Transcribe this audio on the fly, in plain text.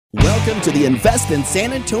Welcome to the Invest in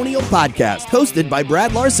San Antonio podcast, hosted by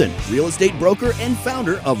Brad Larson, real estate broker and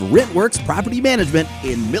founder of RentWorks Property Management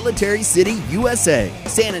in Military City, USA.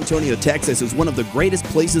 San Antonio, Texas is one of the greatest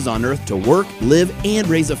places on earth to work, live, and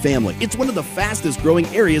raise a family. It's one of the fastest growing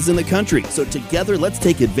areas in the country. So together, let's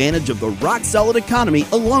take advantage of the rock-solid economy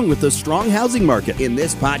along with the strong housing market. In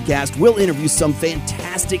this podcast, we'll interview some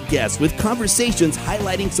fantastic guests with conversations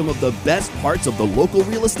highlighting some of the best parts of the local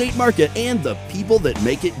real estate market and the people that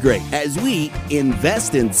make it great as we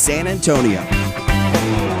invest in San Antonio.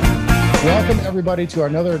 Welcome, everybody, to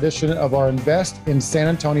another edition of our Invest in San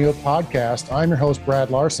Antonio podcast. I'm your host, Brad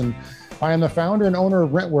Larson. I am the founder and owner of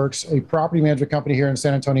RentWorks, a property management company here in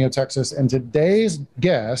San Antonio, Texas. And today's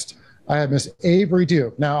guest, I have Miss Avery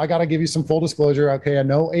Duke. Now, I got to give you some full disclosure. Okay, I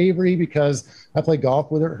know Avery because I play golf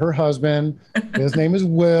with her husband. His name is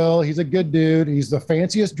Will. He's a good dude. He's the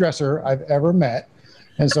fanciest dresser I've ever met.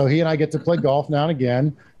 And so he and I get to play golf now and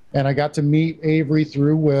again. And I got to meet Avery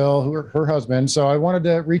through Will, her husband. So I wanted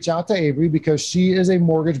to reach out to Avery because she is a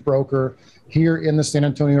mortgage broker here in the San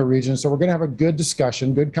Antonio region. So we're going to have a good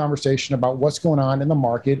discussion, good conversation about what's going on in the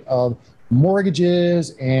market of mortgages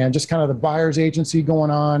and just kind of the buyer's agency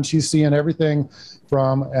going on. She's seeing everything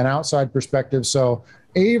from an outside perspective. So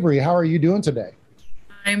Avery, how are you doing today?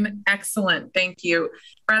 I'm excellent. Thank you.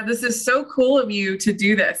 Brad, this is so cool of you to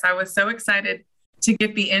do this. I was so excited to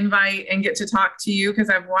get the invite and get to talk to you because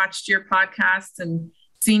I've watched your podcasts and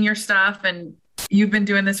seen your stuff, and you've been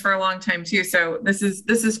doing this for a long time too. So this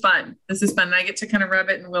is fun. This is fun. And I get to kind of rub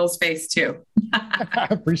it in Will's face too. I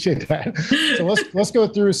appreciate that. So let's go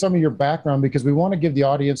through some of your background because we want to give the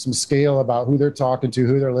audience some scale about who they're talking to,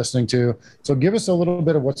 who they're listening to. So give us a little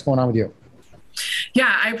bit of what's going on with you.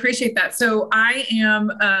 Yeah, I appreciate that. So I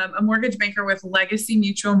am a mortgage banker with Legacy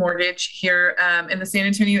Mutual Mortgage here in the San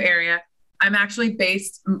Antonio area. I'm actually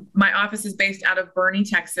my office is based out of Boerne,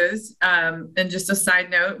 Texas. And just a side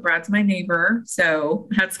note, Brad's my neighbor. So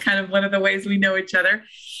that's kind of one of the ways we know each other.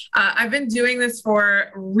 I've been doing this for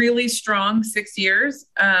really strong 6 years.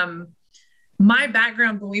 My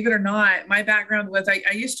background, believe it or not, was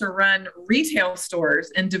I used to run retail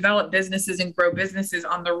stores and develop businesses and grow businesses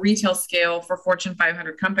on the retail scale for Fortune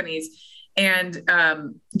 500 companies. And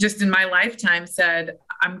just in my lifetime said,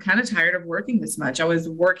 I'm kind of tired of working this much. I was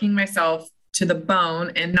working myself to the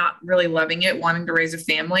bone and not really loving it, wanting to raise a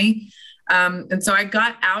family. And so I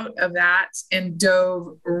got out of that and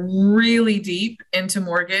dove really deep into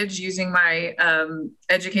mortgage using my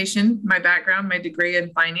education, my background, my degree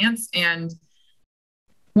in finance, and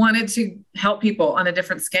wanted to help people on a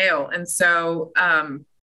different scale. And so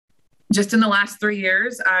just in the last 3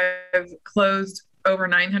 years, I've closed over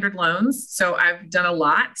 900 loans. So I've done a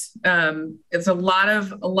lot. It's a lot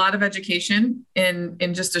of education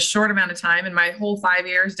in just a short amount of time. In my whole 5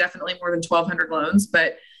 years, definitely more than 1,200 loans.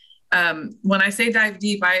 But when I say dive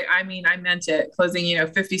deep, I mean, I meant it, closing,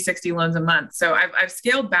 50, 60 loans a month. So I've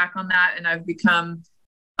scaled back on that, and I've become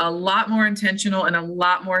a lot more intentional and a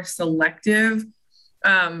lot more selective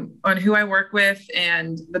on who I work with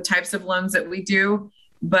and the types of loans that we do.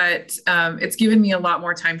 But it's given me a lot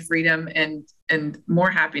more time freedom and more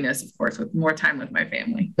happiness, of course, with more time with my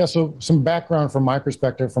family. Yeah, so some background from my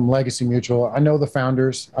perspective from Legacy Mutual. I know the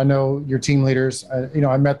founders. I know your team leaders.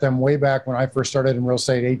 I met them way back when I first started in real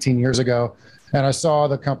estate 18 years ago, and I saw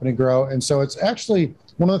the company grow. And so it's actually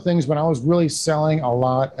one of the things when I was really selling a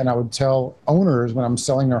lot, and I would tell owners when I'm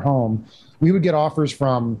selling their home, we would get offers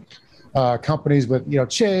from companies with,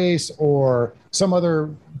 Chase or some other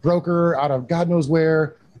broker out of God knows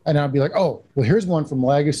where. And I'd be like, oh, well, here's one from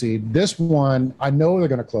Legacy. This one, I know they're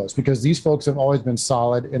going to close because these folks have always been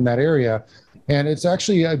solid in that area. And it's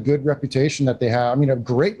actually a good reputation that they have. I mean, a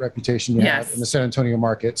great reputation you have in the San Antonio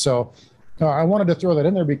market. So I wanted to throw that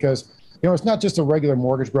in there because, it's not just a regular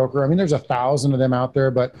mortgage broker. I mean, there's 1,000 of them out there.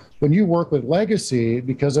 But when you work with Legacy,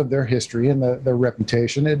 because of their history and their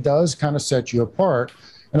reputation, it does kind of set you apart.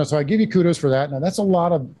 And so I give you kudos for that. Now, that's a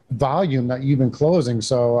lot of volume that you've been closing.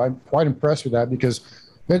 So I'm quite impressed with that because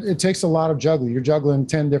it takes a lot of juggling. You're juggling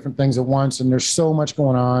 10 different things at once, and there's so much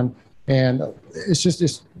going on. And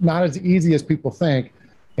it's not as easy as people think.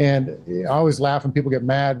 And I always laugh when people get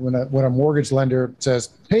mad when a mortgage lender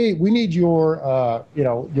says, hey, we need your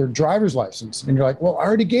driver's license. And you're like, well, I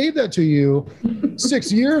already gave that to you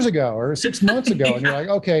 6 years ago or 6 months ago. And you're like,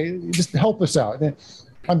 okay, just help us out. And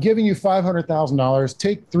I'm giving you $500,000.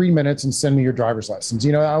 Take 3 minutes and send me your driver's license.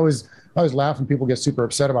 I always laugh when people get super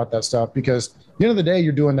upset about that stuff because at the end of the day,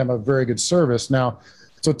 you're doing them a very good service. Now,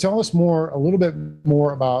 so tell us a little bit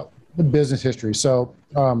more about the business history. So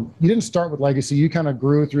you didn't start with legacy. You kind of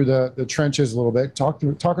grew through the trenches a little bit. Talk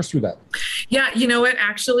us through that. Yeah, you know what?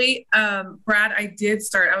 Actually, Brad, I did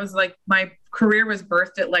start. I was like, my career was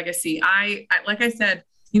birthed at legacy. I like I said,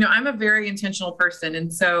 I'm a very intentional person,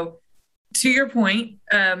 and so to your point,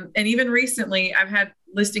 and even recently, I've had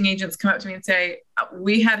listing agents come up to me and say,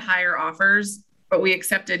 "We had higher offers, but we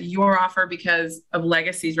accepted your offer because of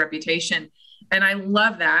legacy's reputation," and I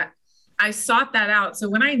love that. I sought that out. So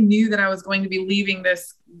when I knew that I was going to be leaving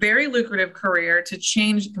this very lucrative career to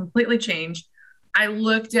completely change, I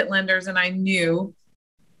looked at lenders and I knew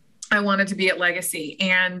I wanted to be at Legacy.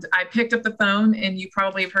 And I picked up the phone, and you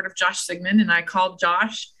probably have heard of Josh Sigmund, and I called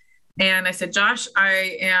Josh and I said, "Josh,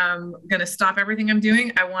 I am going to stop everything I'm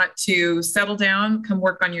doing. I want to settle down, come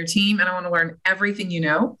work on your team, and I want to learn everything you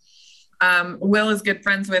know." Will is good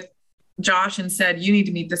friends with Josh and said, "You need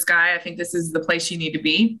to meet this guy. I think this is the place you need to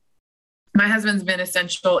be." My husband's been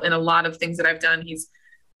essential in a lot of things that I've done.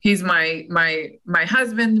 He's my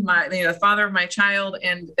husband, the father of my child,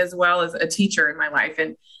 and as well as a teacher in my life.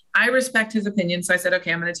 And I respect his opinion. So I said,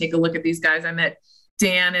 okay, I'm going to take a look at these guys. I met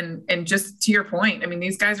Dan, and just to your point, I mean,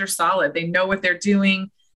 these guys are solid. They know what they're doing.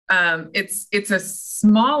 It's a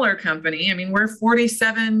smaller company. I mean, we're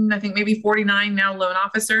 47, I think maybe 49 now loan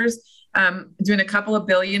officers, doing a couple of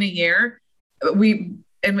billion a year.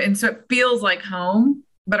 And so it feels like home,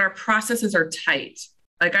 but our processes are tight.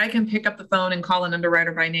 Like I can pick up the phone and call an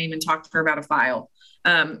underwriter by name and talk to her about a file.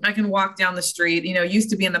 I can walk down the street, used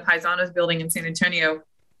to be in the Paisanos building in San Antonio.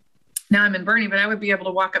 Now I'm in Bernie, but I would be able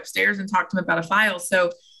to walk upstairs and talk to them about a file.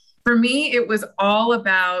 So for me, it was all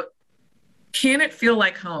about, can it feel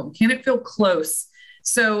like home? Can it feel close?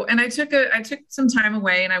 So, and I took some time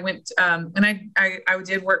away, and I went, and I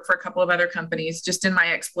did work for a couple of other companies just in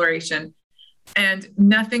my exploration. And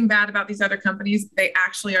nothing bad about these other companies. They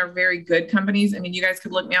actually are very good companies. I mean, you guys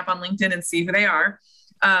could look me up on LinkedIn and see who they are.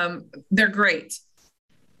 They're great.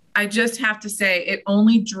 I just have to say it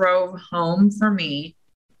only drove home for me.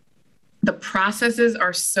 The processes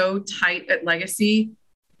are so tight at Legacy.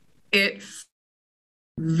 It's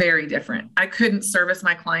very different. I couldn't service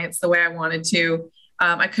my clients the way I wanted to.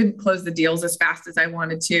 I couldn't close the deals as fast as I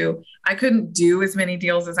wanted to. I couldn't do as many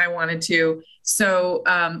deals as I wanted to. So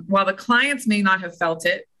while the clients may not have felt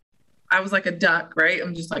it, I was like a duck, right?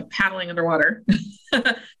 I'm just like paddling underwater.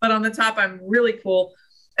 But on the top, I'm really cool.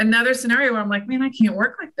 Another scenario where I'm like, man, I can't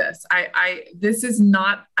work like this. This is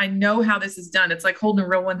not, I know how this is done. It's like holding a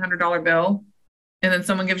real $100 bill, and then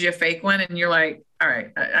someone gives you a fake one, and you're like, all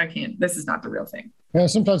right, I can't, this is not the real thing. Yeah,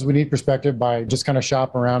 sometimes we need perspective by just kind of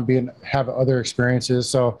shopping around, have other experiences.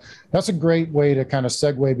 So that's a great way to kind of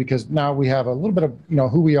segue, because now we have a little bit of,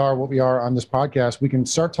 who we are, what we are on this podcast. We can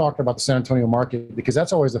start talking about the San Antonio market, because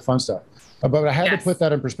that's always the fun stuff. But I had to put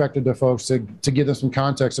that in perspective to folks to give them some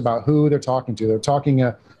context about who they're talking to. They're talking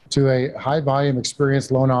to a high volume, experienced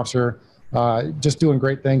loan officer, just doing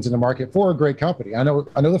great things in the market for a great company. I know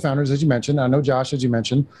the founders, as you mentioned. I know Josh, as you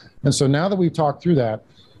mentioned. And so now that we've talked through that,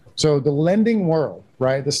 so the lending world,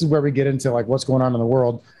 right? This is where we get into like what's going on in the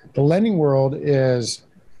world. The lending world is,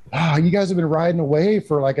 you guys have been riding away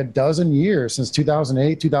for like a dozen years, since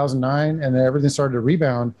 2008, 2009, and then everything started to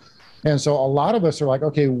rebound. And so a lot of us are like,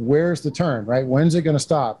 okay, where's the turn, right? When's it going to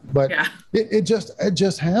stop? But it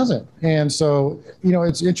just hasn't. And so,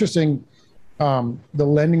 it's interesting, the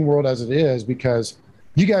lending world as it is, because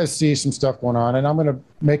you guys see some stuff going on, and I'm going to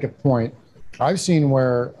make a point. I've seen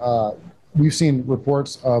where, we've seen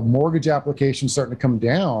reports of mortgage applications starting to come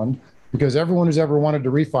down because everyone who's ever wanted to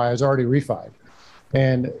refi has already refied.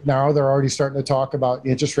 And now they're already starting to talk about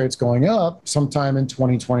interest rates going up sometime in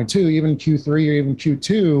 2022, even Q3 or even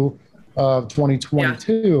Q2 of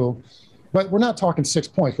 2022. Yeah. But we're not talking 6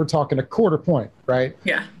 points. We're talking a quarter point, right?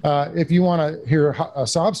 Yeah. If you want to hear a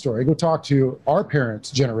sob story, go talk to our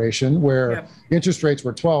parents' generation, where interest rates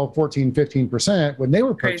were 12, 14, 15% when they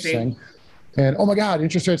were purchasing. And oh my God,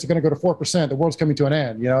 interest rates are going to go to 4%. The world's coming to an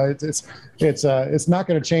end. It's not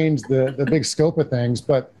going to change the big scope of things.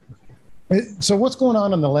 But so what's going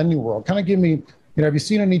on in the lending world? Kind of give me, have you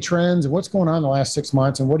seen any trends? What's going on in the last 6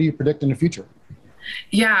 months, and what do you predict in the future?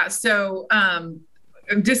 Yeah. So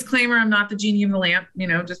disclaimer, I'm not the genie of the lamp.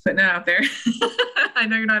 Just putting it out there. I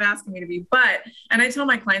know you're not asking me to be, and I tell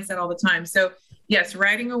my clients that all the time. So yes,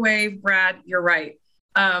 riding a wave, Brad, you're right.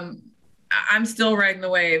 I'm still riding the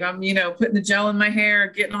wave. I'm, putting the gel in my hair,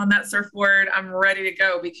 getting on that surfboard. I'm ready to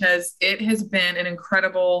go, because it has been an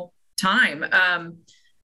incredible time.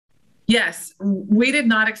 Yes, we did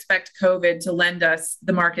not expect COVID to lend us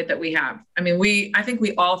the market that we have. I mean, I think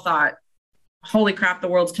we all thought, holy crap, the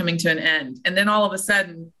world's coming to an end. And then all of a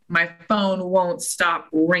sudden my phone won't stop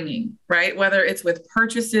ringing, right? Whether it's with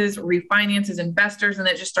purchases, refinances, investors, and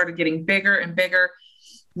it just started getting bigger and bigger.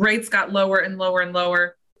 Rates got lower and lower and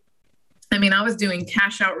lower. I mean, I was doing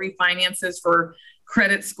cash out refinances for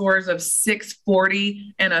credit scores of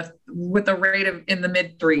 640 and with a rate of in the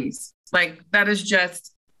mid threes. Like, that is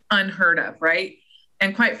just unheard of, right?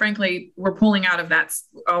 And quite frankly, we're pulling out of that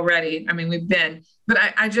already. I mean, but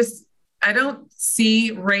I don't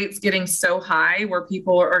see rates getting so high where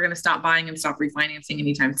people are going to stop buying and stop refinancing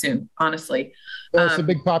anytime soon, honestly. Well, it's a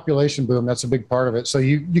big population boom. That's a big part of it. So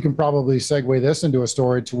you can probably segue this into a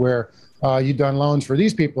story to where you've done loans for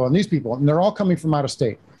these people, and they're all coming from out of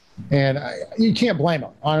state. And you can't blame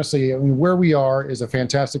them, honestly. I mean, where we are is a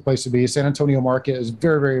fantastic place to be. San Antonio market is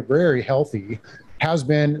very, very, very healthy, has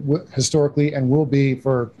been historically and will be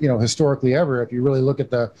for, historically ever. If you really look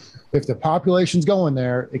at if the population's going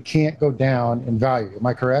there, it can't go down in value. Am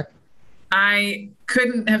I correct? I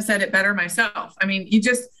couldn't have said it better myself. I mean,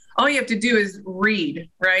 all you have to do is read,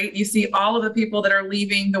 right? You see all of the people that are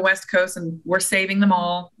leaving the West Coast, and we're saving them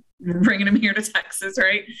all, bringing them here to Texas,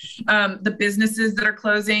 right? The businesses that are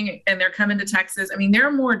closing and they're coming to Texas. I mean, there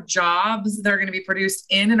are more jobs that are going to be produced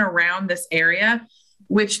in and around this area,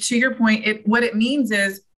 which, to your point, what it means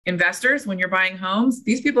is investors, when you're buying homes,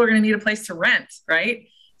 these people are going to need a place to rent, right?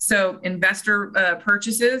 So investor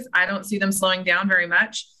purchases, I don't see them slowing down very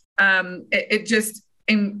much. It just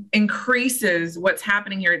increases what's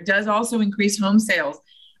happening here. It does also increase home sales.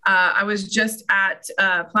 I was just at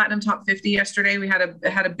Platinum Top 50 yesterday. We had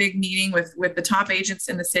a big meeting with the top agents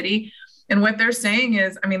in the city. And what they're saying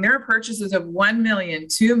is, I mean, there are purchases of 1 million,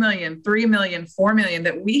 2 million, 3 million, 4 million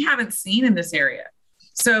that we haven't seen in this area.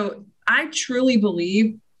 So I truly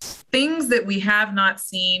believe things that we have not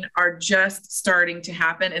seen are just starting to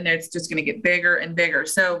happen, and it's just going to get bigger and bigger.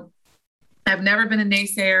 So I've never been a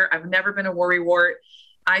naysayer. I've never been a worrywart.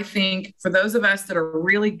 I think for those of us that are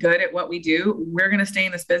really good at what we do, we're going to stay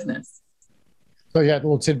in this business. So yeah, a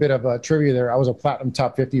little tidbit of trivia there. I was a Platinum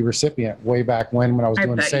Top 50 recipient way back when I was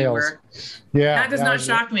doing sales. Yeah, that does not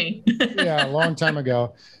shock me. Yeah, a long time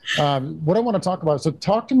ago. What I want to talk about, so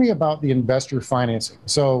talk to me about the investor financing.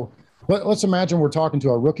 So let's imagine we're talking to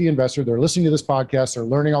a rookie investor. They're listening to this podcast. They're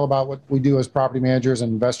learning all about what we do as property managers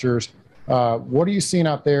and investors. What are you seeing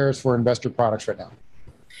out there as for investor products right now?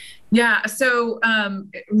 Yeah. So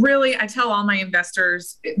really, I tell all my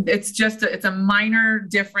investors, it's a minor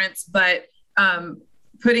difference, but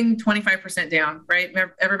putting 25% down, right?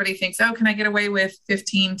 Everybody thinks, oh, can I get away with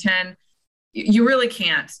 15, 10? You really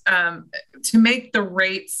can't. To make the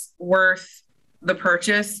rates worth the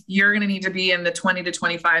purchase, you're going to need to be in the 20 to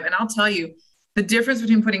 25. And I'll tell you, the difference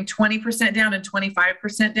between putting 20% down and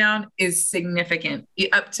 25% down is significant,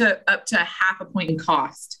 up to half a point in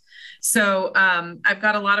cost. So I've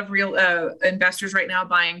got a lot of real investors right now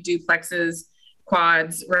buying duplexes,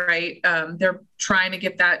 quads, right? They're trying to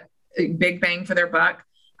get that big bang for their buck.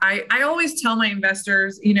 I always tell my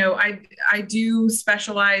investors, I do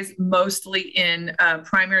specialize mostly in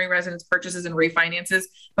primary residence purchases and refinances,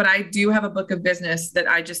 but I do have a book of business that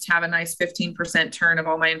I just have a nice 15% turn of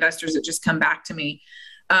all my investors that just come back to me.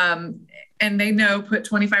 And they know, put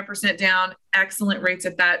 25% down, excellent rates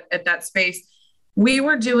at that space. I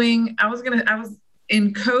was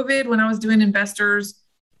in COVID when I was doing investors,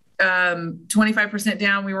 25%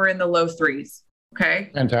 down, we were in the low threes. Okay.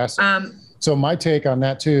 Fantastic. So my take on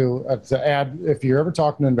that too, to add, if you're ever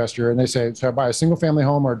talking to an investor and they say, so I buy a single family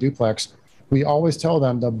home or a duplex, we always tell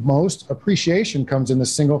them the most appreciation comes in the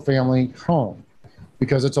single family home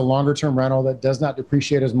because it's a longer term rental that does not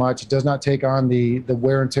depreciate as much. It does not take on the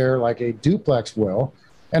wear and tear like a duplex will.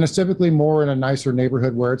 And it's typically more in a nicer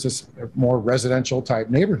neighborhood where it's a more residential type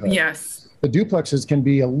neighborhood. Yes. The duplexes can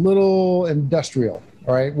be a little industrial,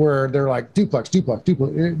 right? Where they're like duplex.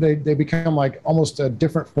 They become like almost a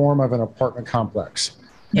different form of an apartment complex.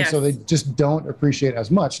 Yes. And so they just don't appreciate as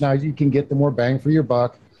much. Now you can get the more bang for your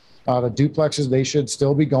buck. The duplexes, they should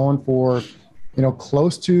still be going for,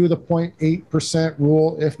 close to the 0.8%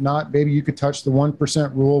 rule. If not, maybe you could touch the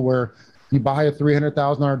 1% rule where you buy a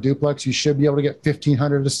 $300,000 duplex, you should be able to get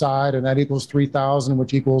 $1,500 aside, and that equals $3,000,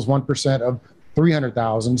 which equals 1% of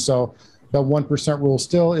 $300,000. So the 1% rule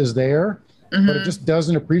still is there, but it just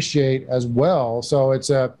doesn't appreciate as well. So it's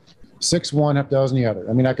a 6 one, half dozen the other.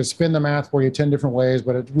 I mean, I could spin the math for you 10 different ways,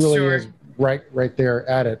 but it really is right there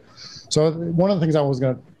at it. So one of the things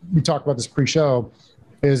we talked about this pre-show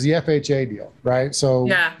is the FHA deal, right? So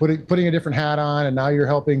putting a different hat on, and now you're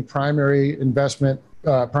helping primary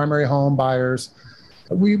home buyers.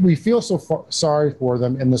 We feel so sorry for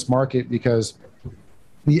them in this market because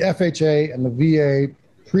the FHA and the VA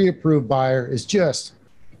pre-approved buyer is just,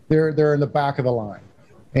 they're in the back of the line.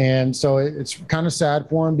 And so it's kind of sad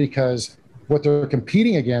for them because what they're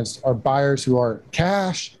competing against are buyers who are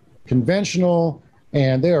cash, conventional,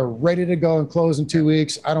 and they are ready to go and close in 2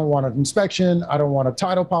 weeks. I don't want an inspection. I don't want a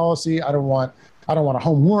title policy. I don't want a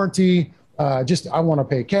home warranty. I want to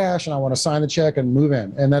pay cash and I want to sign the check and move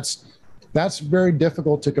in. And that's very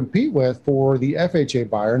difficult to compete with for the FHA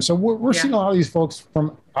buyer. And so we're seeing a lot of these folks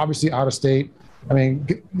from obviously out of state. I mean,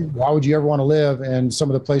 why would you ever want to live in some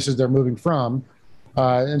of the places they're moving from?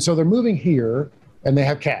 And so they're moving here and they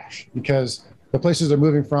have cash because the places they're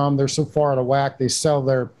moving from, they're so far out of whack. They sell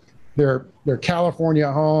their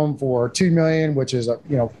California home for $2 million, which is a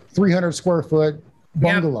 300 square foot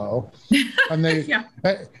bungalow. Yep. And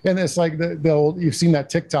and it's like you've seen that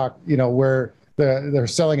TikTok, where they're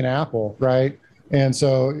selling an apple, right? And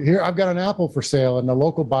so here I've got an apple for sale, and the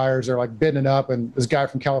local buyers are like bidding it up, and this guy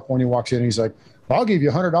from California walks in and he's like, I'll give you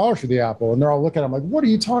 $100 for the apple. And they're all looking at him like, what are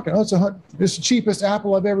you talking? Oh, it's the cheapest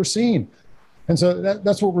apple I've ever seen. And so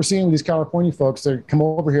that's what we're seeing with these California folks. They come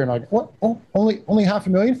over here and like, what? Oh, only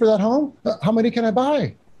 $500,000 for that home? How many can I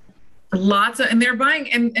buy? Lots of, and they're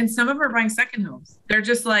buying, and some of them are buying second homes. They're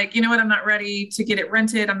just like, you know what? I'm not ready to get it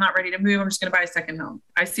rented. I'm not ready to move. I'm just going to buy a second home.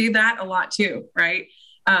 I see that a lot too, right?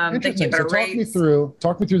 Interesting. So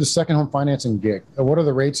talk me through the second home financing gig. What are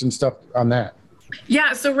the rates and stuff on that?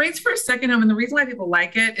 Yeah. So rates for a second home. And the reason why people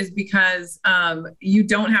like it is because you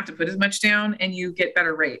don't have to put as much down and you get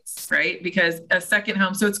better rates, right? Because a second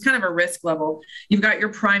home, so it's kind of a risk level. You've got your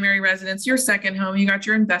primary residence, your second home, you got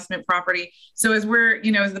your investment property. So as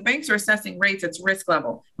as the banks are assessing rates, it's risk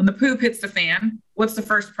level. When the poop hits the fan, what's the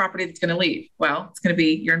first property that's going to leave? Well, it's going to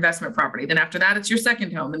be your investment property. Then after that, it's your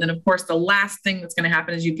second home. And then of course, the last thing that's going to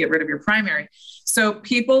happen is you get rid of your primary. So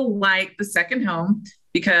people like the second home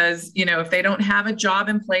because, if they don't have a job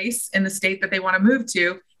in place in the state that they want to move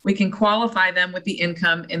to, we can qualify them with the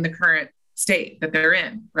income in the current state that they're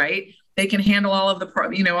in, right? They can handle all of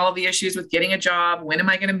all of the issues with getting a job. When am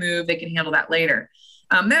I going to move? They can handle that later.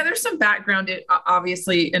 There's some background,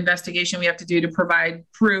 obviously, investigation we have to do to provide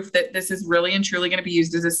proof that this is really and truly going to be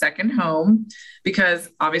used as a second home, because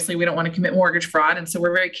obviously we don't want to commit mortgage fraud. And so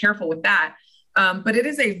we're very careful with that. But it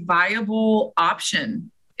is a viable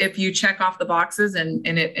option if you check off the boxes and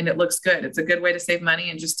it looks good. It's a good way to save money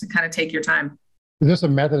and just to kind of take your time. Is this a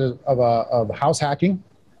method of house hacking,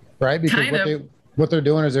 right? Because what they're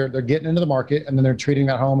doing is they're getting into the market and then they're treating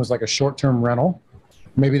that home as like a short-term rental.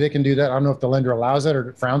 Maybe they can do that. I don't know if the lender allows it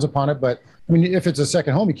or frowns upon it, but I mean, if it's a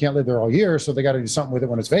second home, you can't live there all year. So they got to do something with it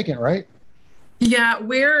when it's vacant, right? Yeah,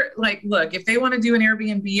 we're like, look, if they want to do an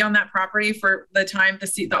Airbnb on that property for the time,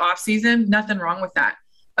 the off season, nothing wrong with that.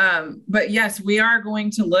 But yes, we are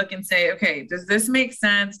going to look and say, okay, does this make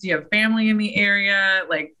sense? Do you have family in the area?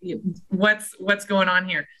 Like what's going on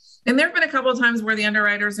here? And there've been a couple of times where the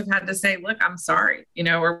underwriters have had to say, look, I'm sorry,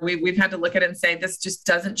 or we've had to look at it and say, this just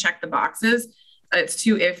doesn't check the boxes. It's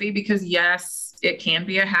too iffy because yes, it can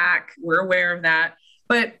be a hack. We're aware of that,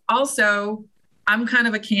 but also I'm kind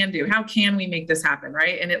of a can do. How can we make this happen?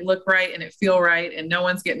 Right. And it look right and it feel right. And no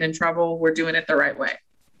one's getting in trouble. We're doing it the right way.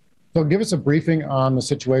 So give us a briefing on the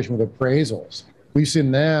situation with appraisals. We've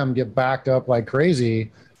seen them get backed up like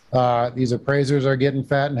crazy. These appraisers are getting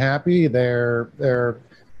fat and happy. They're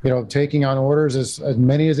taking on orders as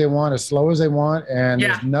many as they want, as slow as they want, and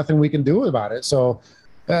there's nothing we can do about it. So,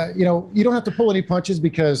 you don't have to pull any punches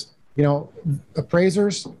because,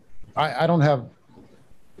 appraisers, I don't have,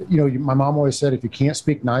 my mom always said, if you can't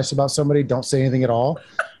speak nice about somebody, don't say anything at all.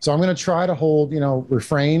 So I'm going to try to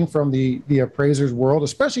refrain from the appraisers world,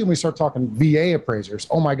 especially when we start talking VA appraisers.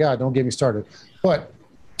 Oh my God, don't get me started. But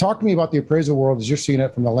talk to me about the appraisal world as you're seeing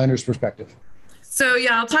it from the lender's perspective. So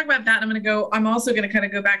yeah, I'll talk about that. I'm also going to kind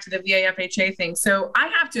of go back to the VA FHA thing. So I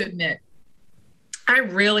have to admit, I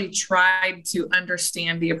really tried to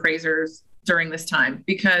understand the appraisers during this time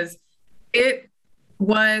because it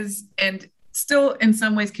was, and still in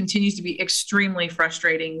some ways continues to be, extremely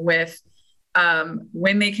frustrating with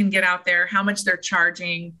when they can get out there, how much they're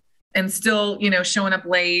charging, and still, showing up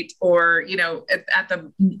late or, at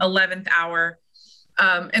the 11th hour.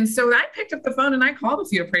 And so I picked up the phone and I called a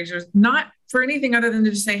few appraisers, not for anything other than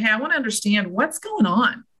to just say, hey, I want to understand what's going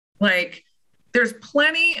on. Like, there's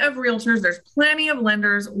plenty of realtors, there's plenty of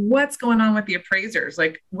lenders. What's going on with the appraisers?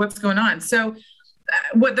 Like, what's going on? So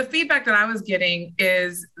what the feedback that I was getting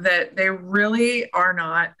is that there really are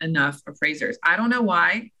not enough appraisers. I don't know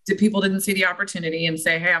why. People didn't see the opportunity and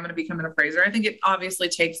say, hey, I'm going to become an appraiser. I think it obviously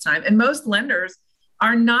takes time. And most lenders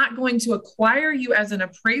are not going to acquire you as an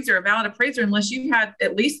appraiser, a valid appraiser, unless you've had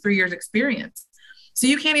at least 3 years experience. So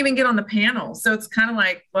you can't even get on the panel. So it's kind of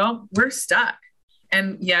like, well, we're stuck.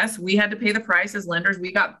 And yes, we had to pay the price as lenders.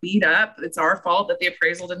 We got beat up. It's our fault that the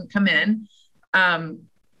appraisal didn't come in.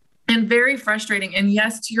 And very frustrating. And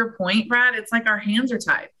yes, to your point, Brad, it's like our hands are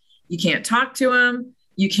tied. You can't talk to them.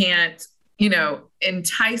 You can't,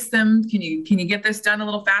 entice them. Can you get this done a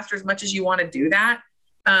little faster, as much as you want to do that?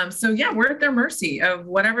 So yeah, we're at their mercy of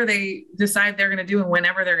whatever they decide they're going to do and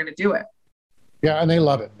whenever they're going to do it. Yeah, and they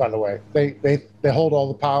love it, by the way. They hold all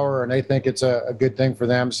the power, and they think it's a good thing for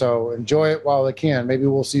them. So enjoy it while they can. Maybe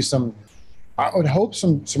we'll see I would hope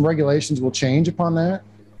some regulations will change upon that.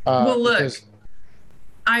 Well, look,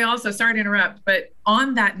 I also, sorry to interrupt, but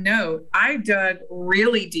on that note, I dug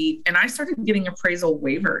really deep and I started getting appraisal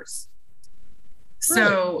waivers.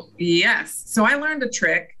 So yes, so I learned a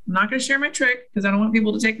trick. I'm not going to share my trick because I don't want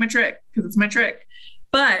people to take my trick, because it's my trick.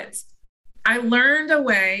 But I learned a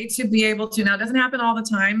way to be able to, now it doesn't happen all the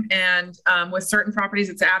time. And with certain properties,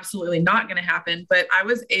 it's absolutely not going to happen. But I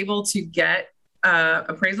was able to get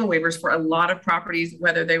appraisal waivers for a lot of properties,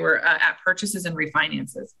 whether they were at purchases and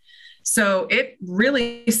refinances. So it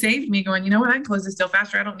really saved me going, you know what, I can close this deal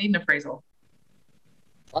faster. I don't need an appraisal.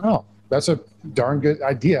 Wow, that's a darn good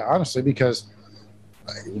idea, honestly, because,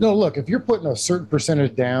 look, if you're putting a certain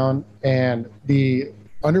percentage down and the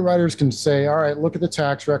underwriters can say, all right, look at the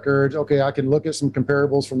tax records. Okay, I can look at some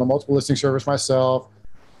comparables from the multiple listing service myself.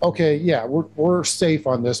 Okay, yeah, we're safe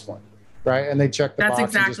on this one, right? And they check the box.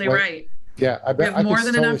 That's exactly right. Yeah, I bet we have more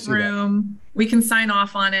than enough room. We can sign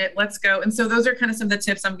off on it. Let's go. And so those are kind of some of the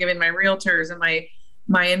tips I'm giving my realtors and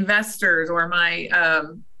my investors, or my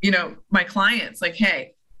my clients. Like,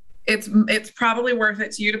 hey, it's probably worth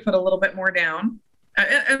it to you to put a little bit more down.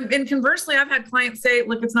 And conversely, I've had clients say,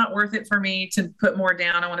 look, it's not worth it for me to put more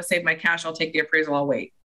down. I want to save my cash. I'll take the appraisal. I'll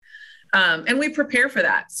wait. And we prepare for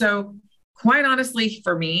that. So quite honestly,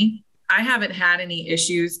 for me, I haven't had any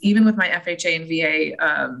issues, even with my FHA and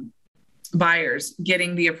VA buyers,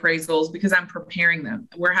 getting the appraisals, because I'm preparing them.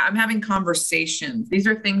 I'm having conversations. These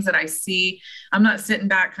are things that I see. I'm not sitting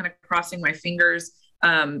back kind of crossing my fingers.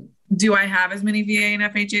 Do I have as many VA and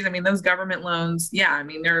FHAs? I mean, those government loans, yeah, I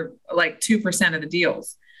mean, they're like 2% of the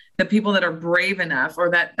deals. The people that are brave enough, or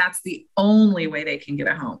that's the only way they can get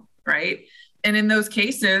a home, right? And in those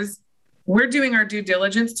cases, we're doing our due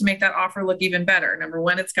diligence to make that offer look even better. Number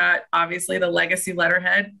one, it's got obviously the legacy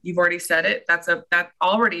letterhead. You've already said it. That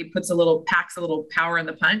already packs a little power in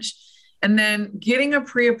the punch. And then getting a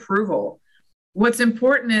pre-approval. What's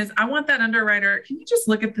important is I want that underwriter, can you just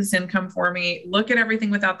look at this income for me, look at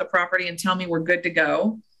everything without the property and tell me we're good to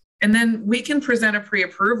go. And then we can present a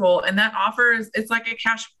pre-approval, and that offer it's like a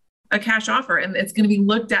cash offer, and it's going to be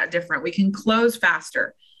looked at different. We can close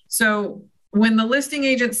faster. So when the listing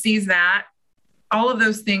agent sees that, all of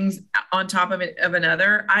those things on top of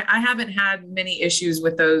another, I haven't had many issues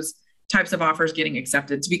with those types of offers getting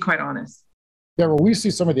accepted, to be quite honest. Yeah, well, we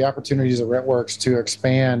see some of the opportunities at RentWorks to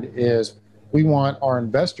expand is we want our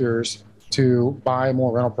investors to buy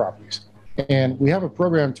more rental properties. And we have a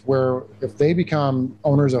program to where if they become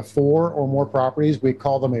owners of 4 or more properties, we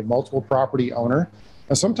call them a multiple property owner.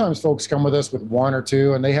 And sometimes folks come with us with 1 or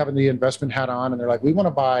 2, and they have the investment hat on, and they're like, we want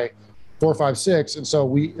to buy 4, 5, 6. And so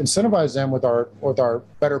we incentivize them with our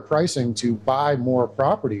better pricing to buy more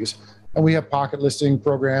properties. And we have pocket listing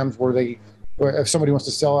programs where if somebody wants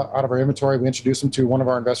to sell out of our inventory, we introduce them to one of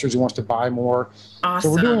our investors who wants to buy more.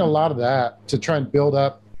 Awesome. So we're doing a lot of that to try and build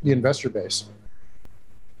up the investor base.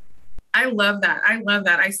 I love that.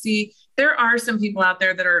 I see there are some people out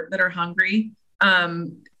there that are hungry.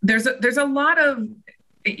 There's a lot of,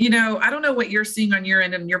 I don't know what you're seeing on your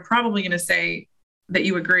end, and you're probably going to say that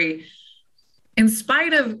you agree. In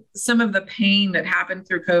spite of some of the pain that happened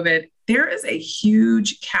through COVID, there is a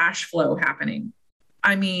huge cash flow happening.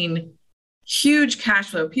 I mean, huge cash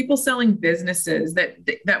flow, people selling businesses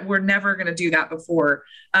that were never going to do that before.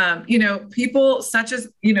 People such as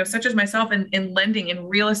myself in lending, in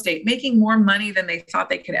real estate, making more money than they thought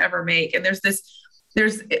they could ever make. And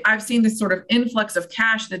I've seen this sort of influx of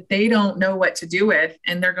cash that they don't know what to do with.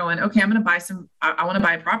 And they're going, okay, I'm going to buy I want to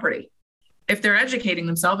buy a property. If they're educating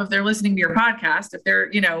themselves, if they're listening to your podcast, if they're,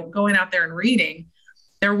 going out there and reading,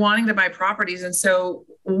 they're wanting to buy properties. And so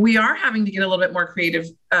we are having to get a little bit more creative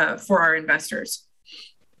for our investors.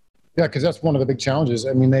 Yeah, because that's one of the big challenges.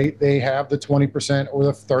 I mean, they have the 20% or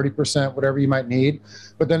the 30%, whatever you might need,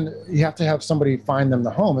 but then you have to have somebody find them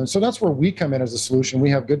the home. And so that's where we come in as a solution. We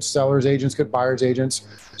have good sellers agents, good buyers agents.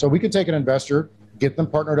 So we can take an investor, get them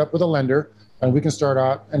partnered up with a lender, and we can start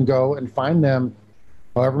out and go and find them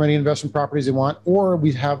however many investment properties they want. Or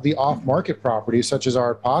we have the off-market properties, such as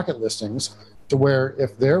our pocket listings, to where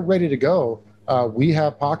if they're ready to go, we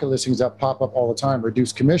have pocket listings that pop up all the time,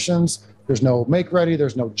 reduced commissions, There's no make ready.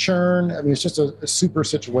 There's no churn. I mean, it's just a super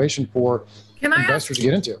situation for investors to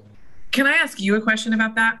get into. Can I ask you a question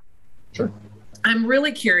about that? Sure. I'm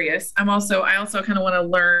really curious. I also kind of want to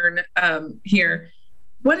learn here.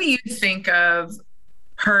 What do you think of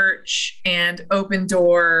Perch and Open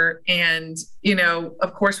Door? And,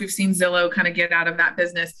 of course, we've seen Zillow kind of get out of that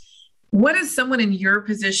business. What does someone in your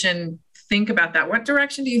position think about that? What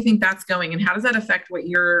direction do you think that's going? And how does that affect what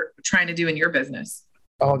you're trying to do in your business?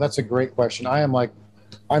 Oh, that's a great question. I'm like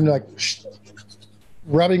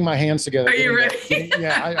rubbing my hands together. Are you ready?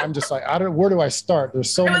 I'm just like, where do I start?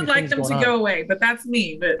 There's so many things going on. I would like them to go away, but that's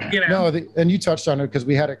me. But No, and you touched on it because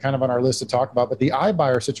we had it kind of on our list to talk about. But the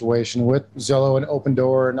iBuyer situation with Zillow and Open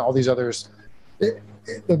Door and all these others,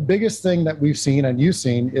 the biggest thing that we've seen and you've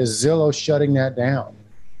seen is Zillow shutting that down,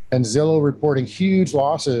 and Zillow reporting huge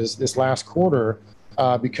losses this last quarter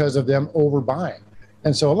because of them overbuying.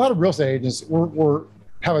 And so a lot of real estate agents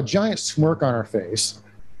have a giant smirk on our face,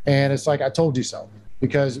 and it's like, I told you so,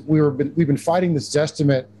 because we've been fighting this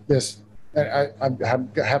Zestimate. I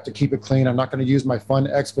have to keep it clean. I'm not going to use my fun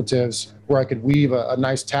expletives where I could weave a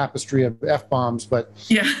nice tapestry of F-bombs, but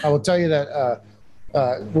yeah. I will tell you that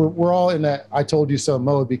we're all in that I told you so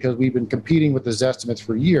mode because we've been competing with the Zestimates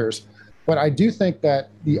for years. But I do think that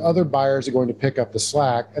the other buyers are going to pick up the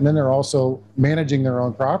slack, and then they're also managing their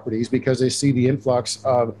own properties because they see the influx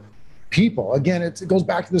of people. Again, it goes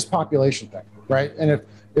back to this population thing, right? And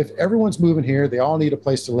if everyone's moving here, they all need a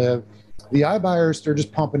place to live. The iBuyers, they're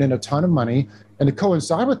just pumping in a ton of money. And to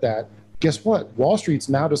coincide with that, guess what? Wall Street's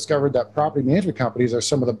now discovered that property management companies are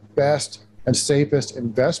some of the best and safest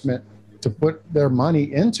investment to put their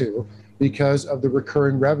money into because of the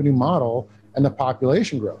recurring revenue model and the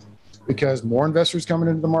population growth. Because more investors coming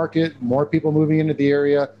into the market, more people moving into the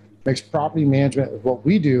area, makes property management, what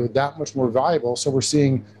we do, that much more valuable. So we're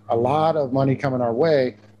seeing a lot of money coming our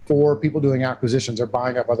way for people doing acquisitions or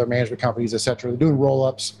buying up other management companies, et cetera. They're doing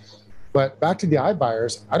roll-ups. But back to the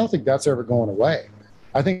iBuyers, I don't think that's ever going away.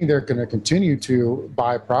 I think they're going to continue to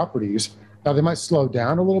buy properties. Now, they might slow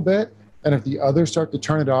down a little bit. And if the others start to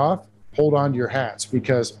turn it off, hold on to your hats,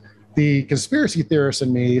 because the conspiracy theorist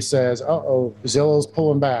in me says, uh-oh, Zillow's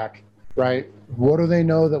pulling back, right? What do they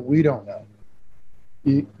know that we don't know?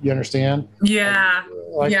 You understand? Yeah.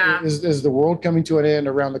 Is the world coming to an end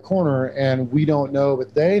around the corner and we don't know,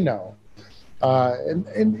 but they know?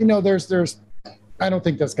 There's I don't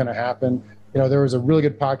think that's going to happen. There was a really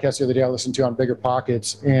good podcast the other day I listened to on Bigger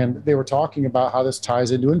Pockets, and they were talking about how this ties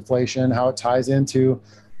into inflation, how it ties into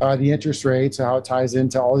the interest rates, how it ties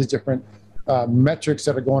into all these different metrics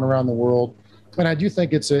that are going around the world. And I do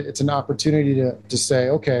think it's an opportunity to say,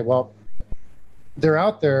 okay, well, they're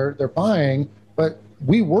out there, they're buying, but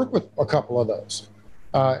we work with a couple of those.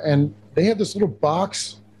 And they have this little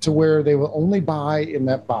box to where they will only buy in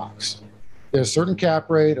that box. There's a certain cap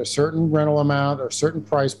rate, a certain rental amount, or a certain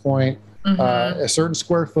price point, a certain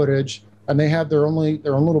square footage, and they have their own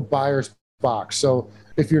little buyer's box. So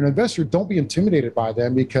if you're an investor, don't be intimidated by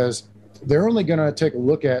them because they're only going to take a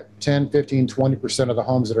look at 10, 15, 20% of the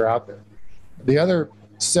homes that are out there. The other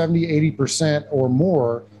 70, 80% or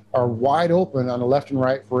more are wide open on the left and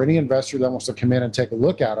right for any investor that wants to come in and take a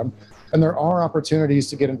look at them. And there are opportunities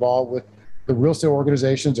to get involved with the real estate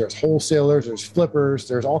organizations. There's wholesalers, there's flippers,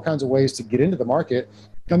 there's all kinds of ways to get into the market.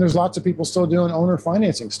 And there's lots of people still doing owner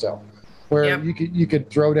financing still, where you could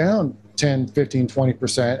throw down 10, 15,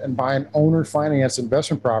 20% and buy an owner finance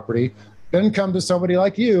investment property, then come to somebody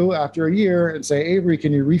like you after a year and say, Avery,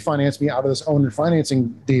 can you refinance me out of this owner financing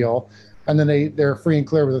deal? And then they're free and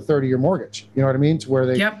clear with a 30-year mortgage. You know what I mean? To where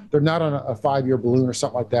they're not on a 5-year balloon or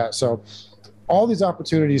something like that. So all these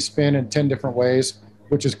opportunities spin in 10 different ways,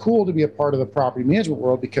 which is cool to be a part of the property management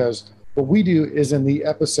world because what we do is in the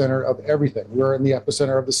epicenter of everything. We're in the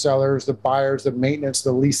epicenter of the sellers, the buyers, the maintenance,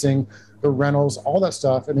 the leasing, the rentals, all that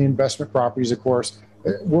stuff, and the investment properties, of course.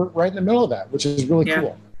 We're right in the middle of that, which is really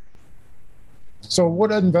cool. So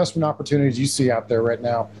what investment opportunities do you see out there right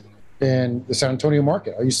now in the San Antonio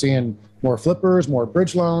market? Are you seeing more flippers, more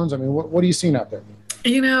bridge loans? I mean, what are you seeing out there?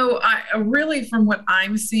 I really, from what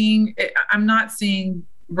I'm seeing, I'm not seeing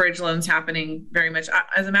bridge loans happening very much.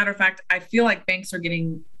 As a matter of fact, I feel like banks are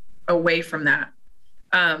getting away from that.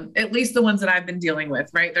 At least the ones that I've been dealing with,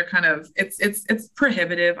 right? They're kind of, it's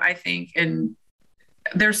prohibitive, I think. And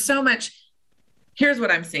there's so much, here's what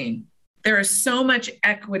I'm seeing. There is so much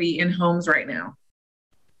equity in homes right now.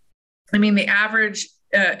 I mean, the average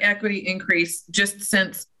equity increase just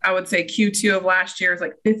since, I would say, Q2 of last year is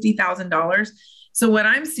like $50,000. So what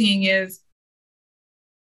I'm seeing is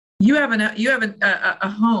a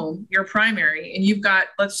home, your primary, and you've got,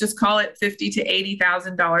 let's just call it $50,000 to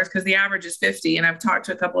 $80,000 because the average is 50. And I've talked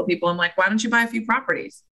to a couple of people. I'm like, why don't you buy a few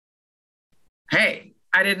properties? Hey,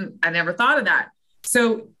 I never thought of that.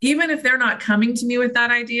 So even if they're not coming to me with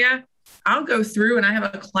that idea, I'll go through and I have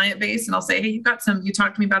a client base and I'll say, hey, you talked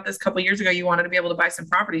to me about this a couple of years ago. You wanted to be able to buy some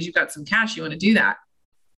properties. You've got some cash. You want to do that.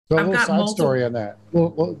 So a little side story on that.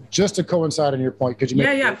 Well, just to coincide on your point, because you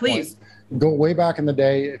made please. Go way back in the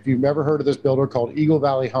day. If you've ever heard of this builder called Eagle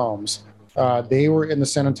Valley Homes, they were in the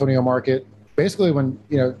San Antonio market basically when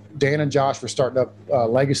Dan and Josh were starting up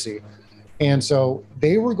Legacy, and so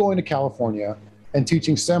they were going to California and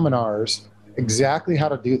teaching seminars exactly how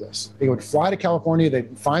to do this. They would fly to California,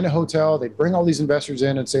 they'd find a hotel, they'd bring all these investors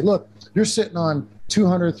in and say, look, you're sitting on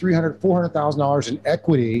 $200,000, $300,000, $400,000 in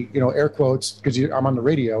equity, air quotes, because I'm on the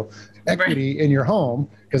radio, equity in your home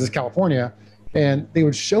because it's California. And they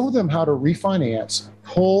would show them how to refinance,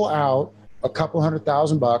 pull out a couple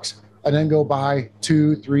 $100,000 and then go buy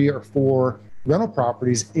 2, 3, or 4 rental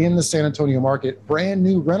properties in the San Antonio market, brand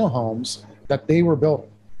new rental homes that they were building,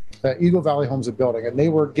 that Eagle Valley Homes are building. And they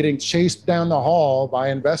were getting chased down the hall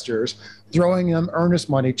by investors, throwing them earnest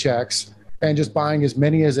money checks and just buying as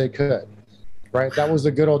many as they could, right? That was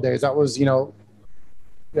the good old days. That was,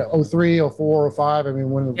 03, 04, 05. I mean,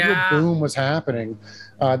 when the real boom was happening,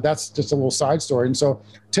 that's just a little side story. And so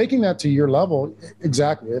taking that to your level,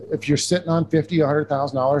 exactly. If you're sitting on $50,000,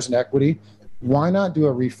 $100,000 in equity, why not do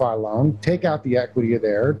a refi loan, take out the equity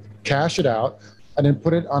there, cash it out, and then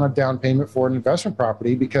put it on a down payment for an investment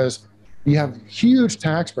property, because you have huge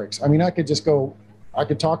tax breaks. I mean, I could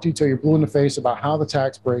talk to you till you're blue in the face about how the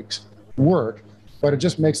tax breaks work, but it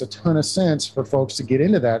just makes a ton of sense for folks to get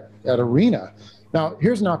into that arena. Now,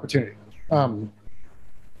 here's an opportunity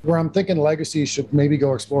where I'm thinking Legacy should maybe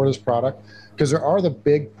go explore this product, because there are the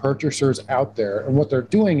big purchasers out there. And what they're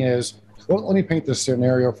doing is, well, let me paint this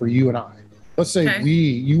scenario for you and I. Let's say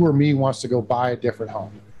you or me wants to go buy a different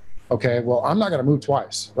home. Okay, well, I'm not going to move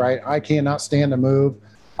twice, right? I cannot stand to move.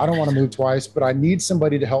 I don't want to move twice, but I need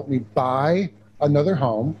somebody to help me buy another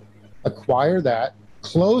home, acquire that,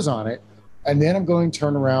 close on it, and then I'm going to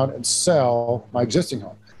turn around and sell my existing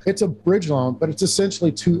home. It's a bridge loan, but it's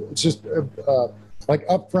essentially it's just like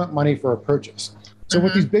upfront money for a purchase. So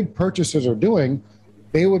what these big purchasers are doing,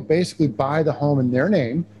 they would basically buy the home in their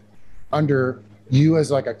name under you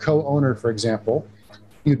as like a co-owner, for example.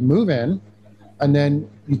 You'd move in, and then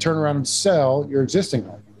you turn around and sell your existing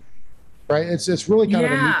home, right? It's really kind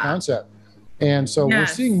of a neat concept. And so we're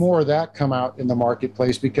seeing more of that come out in the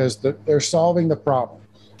marketplace, because they're solving the problem.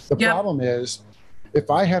 The problem is, if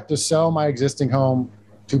I have to sell my existing home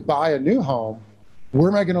to buy a new home, where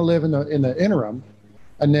am I going to live in the interim?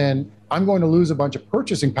 And then I'm going to lose a bunch of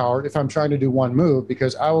purchasing power if I'm trying to do one move,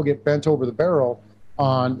 because I will get bent over the barrel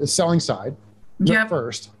on the selling side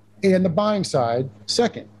first and the buying side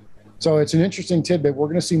second. So it's an interesting tidbit. We're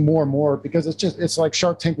going to see more and more, because it's like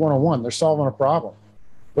Shark Tank 101. They're solving a problem.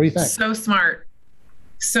 What do you think? So smart.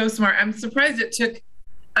 So smart. I'm surprised it took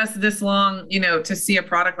us this long, to see a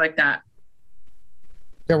product like that.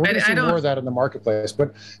 Yeah, we're going to see more of that in the marketplace.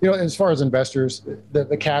 But, as far as investors,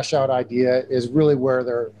 the cash out idea is really where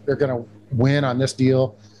they're going to win on this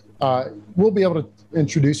deal. We'll be able to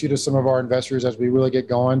introduce you to some of our investors as we really get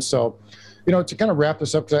going. So, to kind of wrap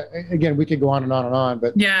this up, because again, we could go on and on and on,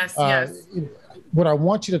 but yes. What I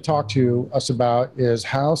want you to talk to us about is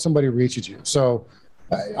how somebody reaches you. So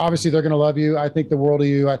obviously they're going to love you. I think the world of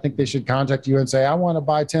you. I think they should contact you and say, I want to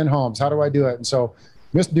buy 10 homes. How do I do it? And so,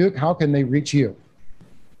 Ms. Duke, how can they reach you?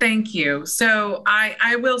 Thank you. So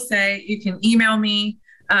I will say, you can email me,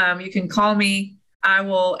 you can call me. I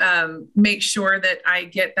will make sure that I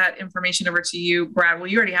get that information over to you, Brad. Well,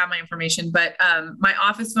 you already have my information, but my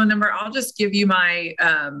office phone number, I'll just give you my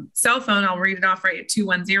cell phone. I'll read it off right at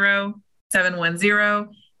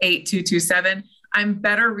 210-710-8227. I'm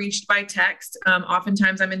better reached by text.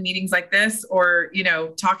 Oftentimes I'm in meetings like this, or,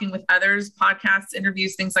 talking with others, podcasts,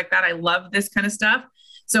 interviews, things like that. I love this kind of stuff.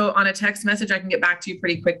 So on a text message, I can get back to you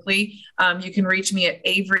pretty quickly. You can reach me at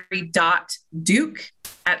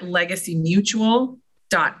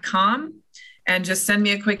avery.duke@legacymutual.com and just send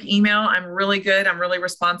me a quick email. I'm really good. I'm really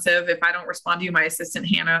responsive. If I don't respond to you, my assistant,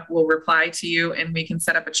 Hannah, will reply to you and we can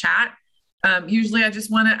set up a chat. Usually I just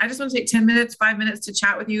want to take 10 minutes, 5 minutes to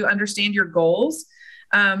chat with you, understand your goals.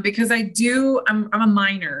 Because I'm a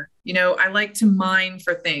miner, I like to mine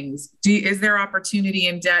for things. Is there opportunity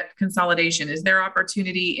in debt consolidation? Is there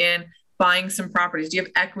opportunity in buying some properties? Do you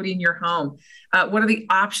have equity in your home? What are the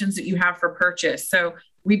options that you have for purchase? So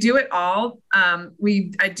we do it all. I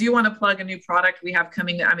do want to plug a new product we have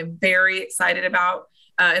coming that I'm very excited about.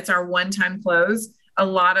 It's our one-time close. a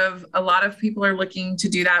lot of people are looking to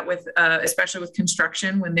do that with, especially with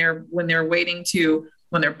construction when they're when they're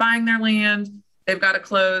buying their land, they've got to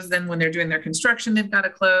close. Then when they're doing their construction, they've got to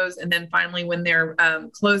close. And then finally, when they're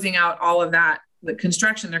closing out all of that, the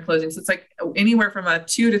construction they're closing. So it's like anywhere from a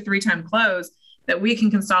 2 to 3 time close that we can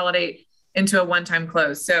consolidate into a one-time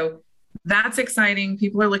close. So that's exciting.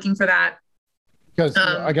 People are looking for that. Because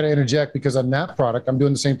I got to interject, because on that product, I'm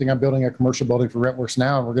doing the same thing. I'm building a commercial building for RentWorks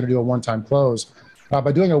now, and we're going to do a one-time close.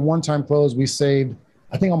 By doing a one-time close, we saved,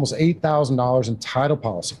 I think, almost $8,000 in title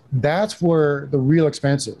policy. That's where the real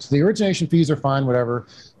expense is. The origination fees are fine, whatever,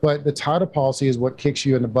 but the title policy is what kicks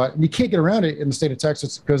you in the butt. And you can't get around it in the state of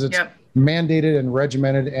Texas because it's mandated and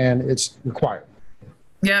regimented, and it's required.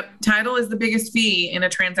 Yep. Title is the biggest fee in a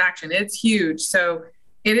transaction. It's huge. So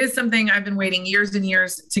it is something I've been waiting years and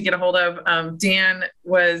years to get a hold of. Dan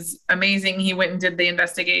was amazing. He went and did the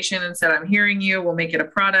investigation and said, I'm hearing you. We'll make it a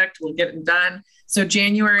product. We'll get it done. So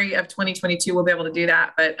January of 2022, we'll be able to do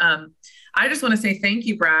that. But I just want to say thank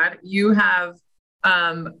you, Brad. You have,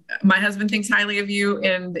 my husband thinks highly of you,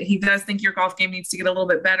 and he does think your golf game needs to get a little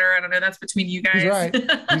bit better. I don't know. That's between you guys.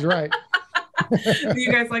 He's right.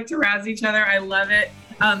 You guys like to razz each other. I love it.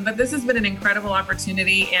 But this has been an incredible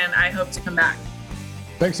opportunity, and I hope to come back.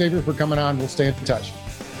 Thanks, Avery, for coming on. We'll stay in touch.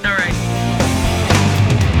 All right.